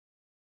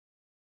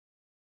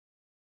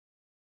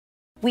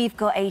We've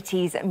got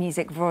 80s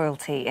music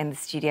royalty in the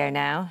studio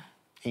now.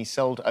 He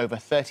sold over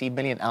 30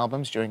 million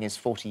albums during his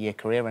 40-year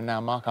career, and now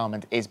Marc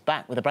Almond is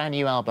back with a brand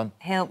new album.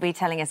 He'll be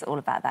telling us all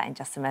about that in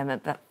just a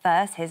moment, but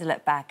first, here's a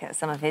look back at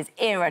some of his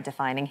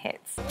era-defining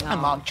hits.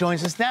 And Marc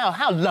joins us now.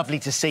 How lovely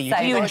to see you.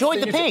 You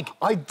enjoyed the pig?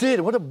 I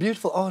did. What a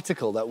beautiful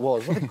article that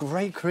was. What a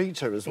great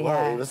creature as well.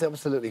 Yeah. It was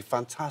absolutely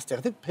fantastic.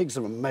 I think pigs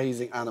are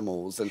amazing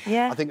animals, and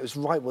yeah. I think it was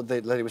right what the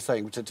lady was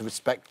saying, to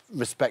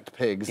respect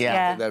pigs. Yeah.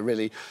 I think they're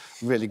really,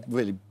 really,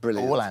 really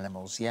brilliant. All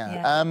animals, yeah.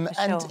 Yeah,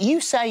 and sure.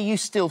 you say you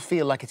still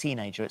feel like a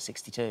teenager at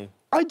 62.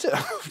 I do.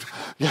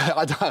 Yeah,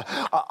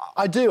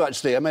 I do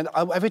actually. I mean,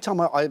 every time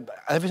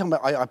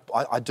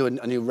I do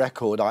a new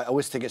record, I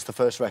always think it's the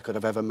first record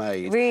I've ever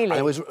made. Really?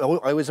 I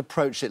always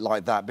approach it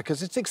like that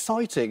because it's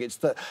exciting. It's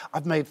that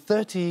I've made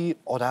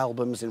 30-odd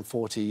albums in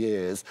 40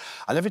 years,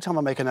 and every time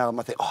I make an album,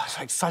 I think, oh, it's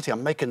so exciting.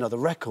 I'm making another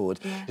record.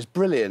 Yeah. It's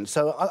brilliant.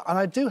 So, and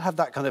I do have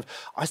that kind of.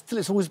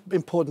 It's always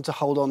important to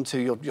hold on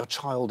to your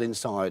child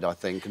inside, I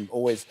think, and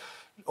always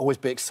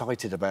be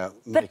excited about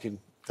making.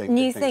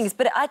 New things,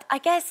 but I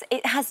guess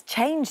it has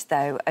changed,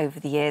 though, over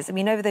the years. I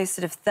mean, over those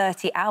sort of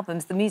 30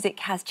 albums, the music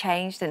has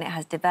changed and it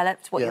has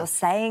developed. What you're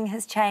saying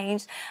has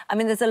changed. I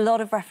mean, there's a lot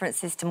of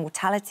references to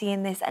mortality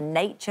in this and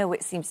nature,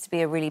 which seems to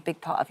be a really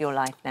big part of your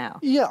life now.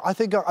 Yeah, I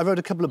think I wrote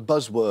a couple of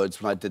buzzwords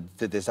when I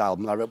did this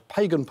album. I wrote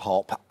pagan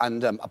pop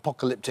and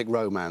apocalyptic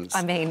romance.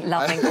 I mean,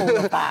 loving all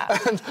of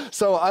that. And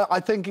so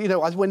I think, you know,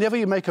 whenever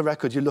you make a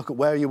record, you look at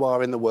where you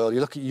are in the world, you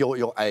look at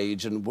your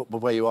age and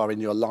where you are in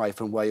your life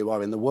and where you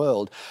are in the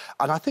world.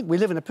 And I think we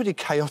live in a pretty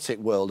chaotic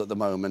world at the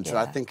moment, and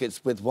I think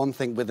it's with one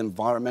thing, with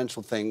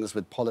environmental things,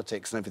 with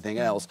politics and everything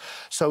else.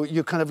 So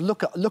you kind of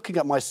looking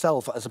at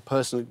myself as a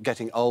person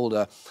getting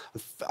older,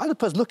 and a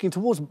person looking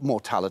towards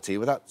mortality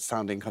without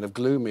sounding kind of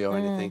gloomy or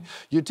anything.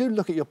 You do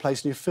look at your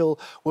place and you feel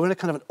we're in a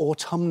kind of an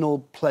autumnal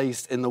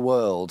place in the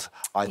world,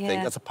 I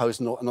think, as opposed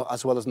to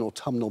as well as an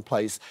autumnal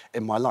place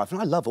in my life.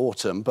 And I love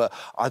autumn, but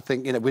I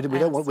think, you know, we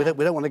don't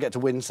want to get to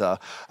winter.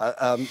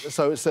 I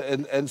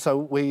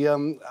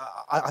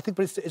think,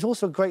 but it's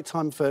also a great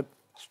time for.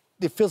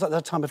 It feels like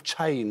that time of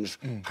change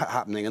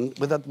happening, and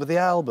with the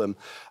album,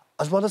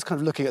 as well as kind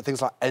of looking at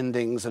things like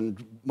endings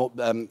and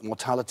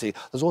mortality,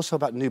 there's also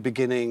about new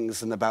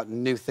beginnings and about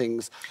new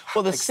things.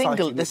 Well, the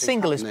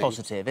single is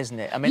positive, isn't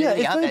it? I mean, yeah,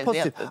 it's very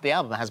positive. The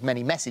album has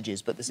many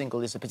messages, but the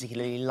single is a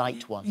particularly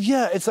light one.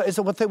 Yeah, it's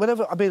a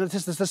whatever. I mean,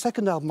 it's the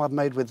second album I've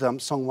made with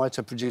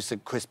songwriter producer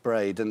Chris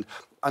Braid, and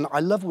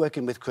I love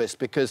working with Chris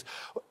because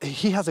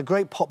he has a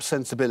great pop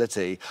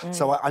sensibility,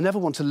 so I never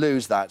want to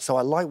lose that. So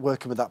I like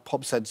working with that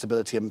pop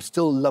sensibility and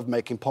still love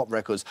making pop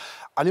records.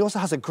 And he also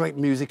has a great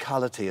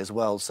musicality as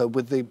well. So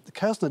with the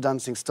Chaos and the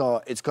Dancing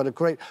Star, it's got a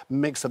great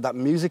mix of that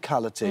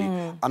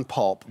musicality and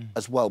pop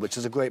as well, which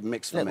is a great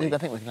mix for me. I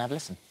think we can have a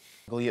listen.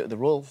 You're at the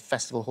Royal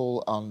Festival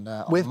Hall on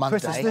with Monday.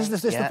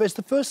 Chris, it's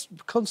the first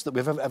concert that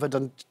we've ever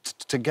done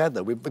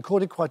together. We've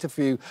recorded quite a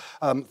few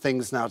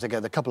things now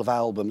together, a couple of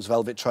albums,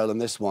 Velvet Trail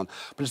and this one,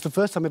 but it's the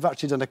first time we've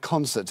actually done a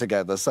concert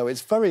together, so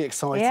it's very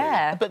exciting.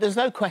 Yeah. But there's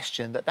no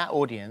question that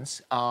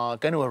audience are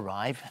going to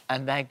arrive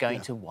and they're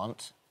going to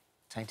want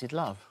Tainted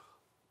Love.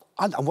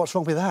 And what's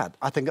wrong with that?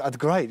 I think that's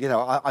great. You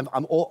know,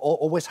 I'm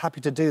always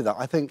happy to do that.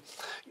 I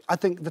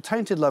think the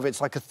Tainted Love,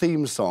 it's like a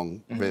theme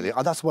song, really.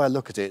 That's the way I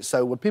look at it.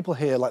 So when people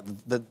hear like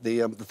the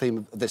theme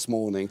of This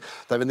Morning,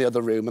 they're in the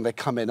other room and they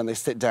come in and they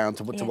sit down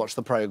to watch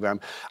the programme,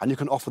 and you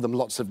can offer them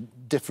lots of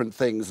different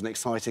things and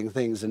exciting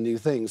things and new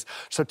things.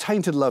 So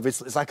Tainted Love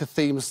is like a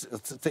theme.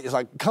 It's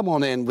like come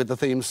on in with the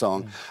theme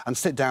song and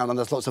sit down, and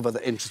there's lots of other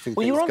interesting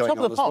things going on as well. Well, you were on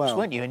Top of the Pops,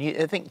 weren't you?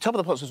 And I think Top of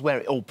the Pops was where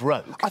it all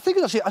broke. I think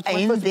it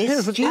actually in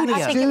this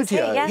studio.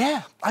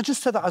 Yeah. I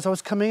just said that as I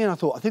was coming in. I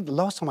thought, I think the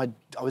last time I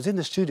was in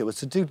the studio was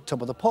to do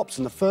Top of the Pops,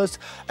 and the first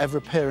ever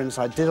appearance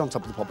I did on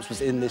Top of the Pops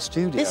was in this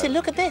studio. Listen,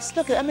 look at this.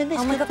 Look at, I mean, this.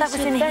 Oh my God, that was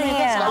in here.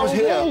 That was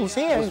here. Walls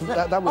here.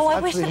 That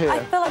was actually here. I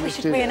feel like we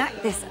should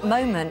reenact this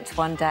moment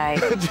one day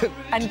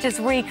and just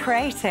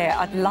recreate it.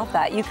 I'd love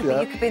that. You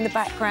could be in the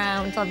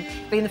background. I'd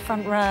be in the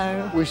front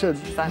row. We should.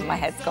 My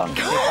head's gone.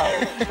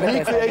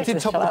 Recreated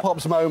Top of the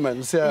Pops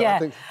moments. Yeah. I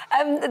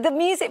think. The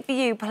music for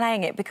you,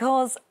 playing it,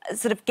 because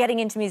sort of getting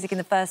into music in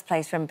the first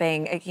place from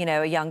being,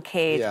 a young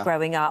kid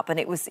growing up, and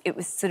it was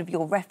sort of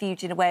your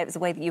refuge in a way. It was a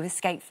way that you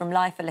escaped from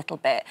life a little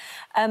bit.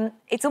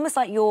 It's almost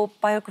like your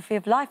biography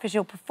of life as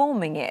you're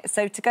performing it.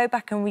 So to go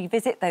back and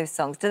revisit those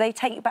songs, do they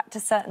take you back to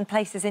certain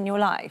places in your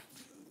life?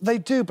 They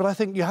do, but I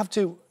think you have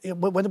to.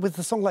 With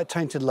a song like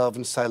Tainted Love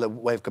and Sailor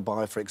Wave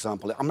Goodbye, for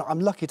example, I'm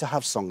lucky to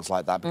have songs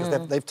like that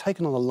because they've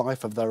taken on a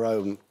life of their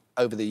own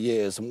over the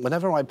years, and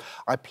whenever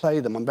I play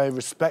them, I'm very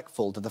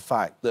respectful to the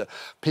fact that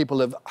people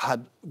have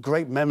had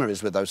great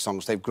memories with those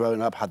songs. They've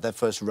grown up, had their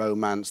first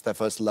romance, their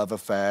first love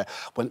affair,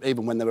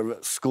 even when they were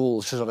at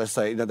school, should I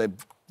say,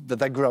 they've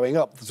they're growing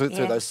up through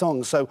those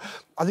songs. So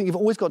I think you've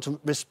always got to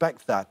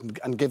respect that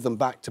and give them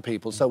back to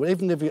people. So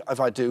even if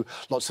I do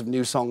lots of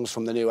new songs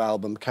from the new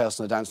album, Chaos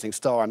and the Dancing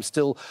Star,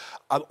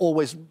 I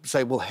always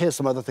say, well, here's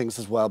some other things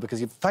as well,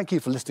 because thank you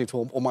for listening to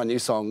all my new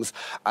songs,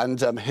 and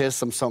here's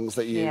some songs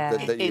that you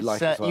you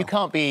like as well. You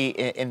can't be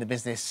in the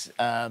business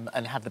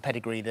and have the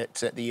pedigree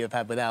that you have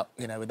had without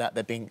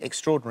there being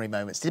extraordinary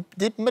moments.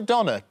 Did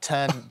Madonna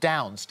turn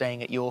down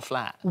staying at your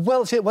flat?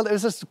 Well, it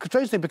was a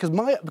strange thing because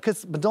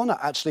Madonna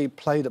actually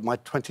played at my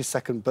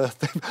 22nd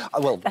birthday.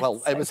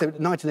 It was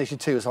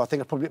 1982, so I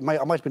think I might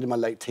have been in my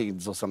late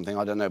teens or something,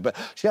 I don't know. But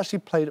she actually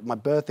played at my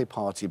birthday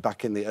party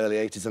back in the early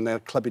 80s in a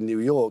club in New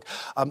York.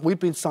 We'd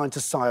been signed to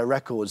Sire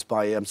Records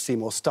by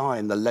Seymour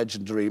Stein, the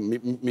legendary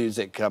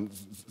music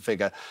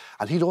figure,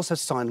 and he'd also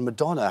signed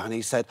Madonna, and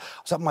he said,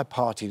 I was at my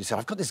party, and he said,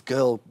 I've got this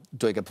girl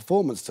doing a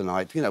performance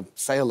tonight,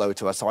 say hello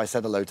to her. So I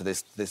said hello to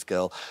this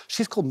girl.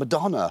 She's called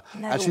Madonna.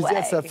 No and way.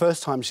 It's her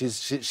first time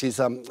she's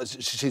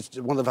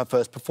one of her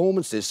first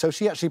performances. So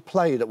she actually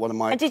played at one of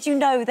my... And did you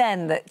know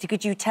then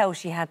could you tell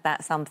she had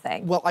that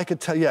something? Well, I could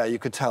tell, yeah, you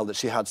could tell that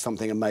she had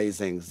something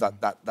amazing,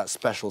 that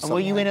special something.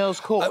 And were you in Earls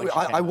Court?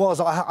 I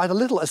was. I had a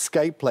little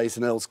escape place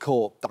in Earls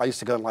Court that I used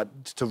to go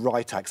to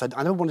write at, because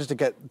I never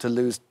wanted to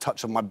lose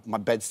touch of my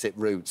bedsit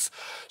roots.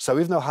 So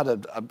even though I had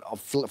a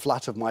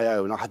flat of my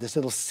own, I had this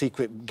little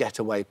secret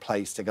getaway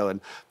place to go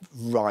and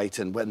write,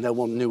 and where no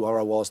one knew where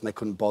I was and they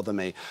couldn't bother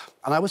me.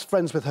 And I was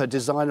friends with her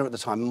designer at the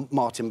time,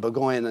 Martin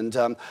Burgoyne,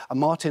 and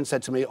Martin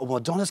said to me, oh,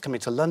 Madonna's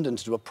coming to London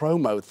to do a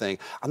promo thing,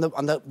 and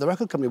the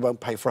record company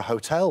won't pay for a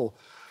hotel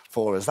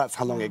for us. That's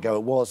how long ago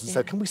it was. And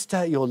so, can we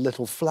stay at your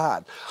little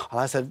flat? And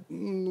I said,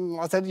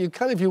 you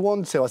can if you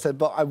want to. I said,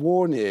 but I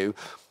warn you.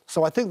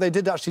 So I think they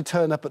did actually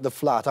turn up at the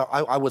flat.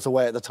 I was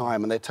away at the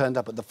time, and they turned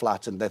up at the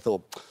flat, and they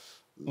thought...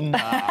 No,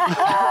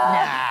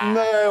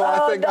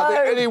 I think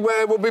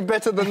anywhere will be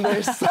better than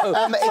this.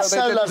 It's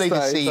so lovely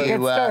to see you,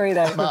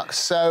 Marc.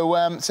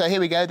 So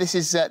here we go. This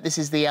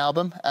is the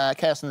album,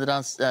 Chaos and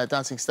the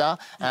Dancing Star.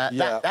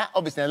 That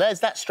obviously,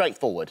 that's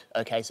straightforward.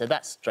 Okay, so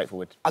that's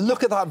straightforward. And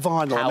look at that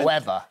vinyl.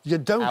 However, you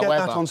don't get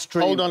that on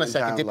stream. Hold on a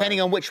second. Depending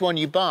on which one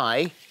you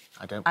buy,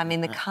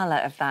 the colour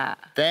of that.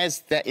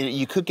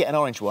 You could get an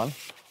orange one,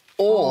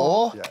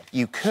 or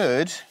you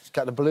could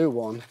get the blue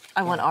one.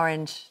 I want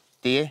orange.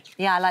 Do you?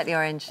 Yeah, I like the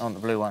orange. I want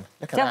the blue one.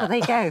 Look at that. There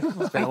you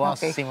go. It's been a while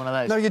since I've seen one of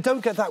those. No, you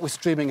don't get that with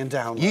streaming and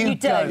download. You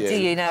don't, do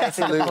you? No,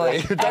 absolutely.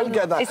 You don't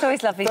get that. It's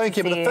always lovely to see you. Thank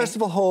you. But the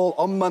Festival Hall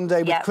on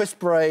Monday with Chris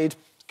Braid,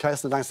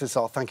 Chaos and the Dancing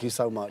Star. Thank you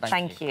so much.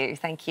 Thank you.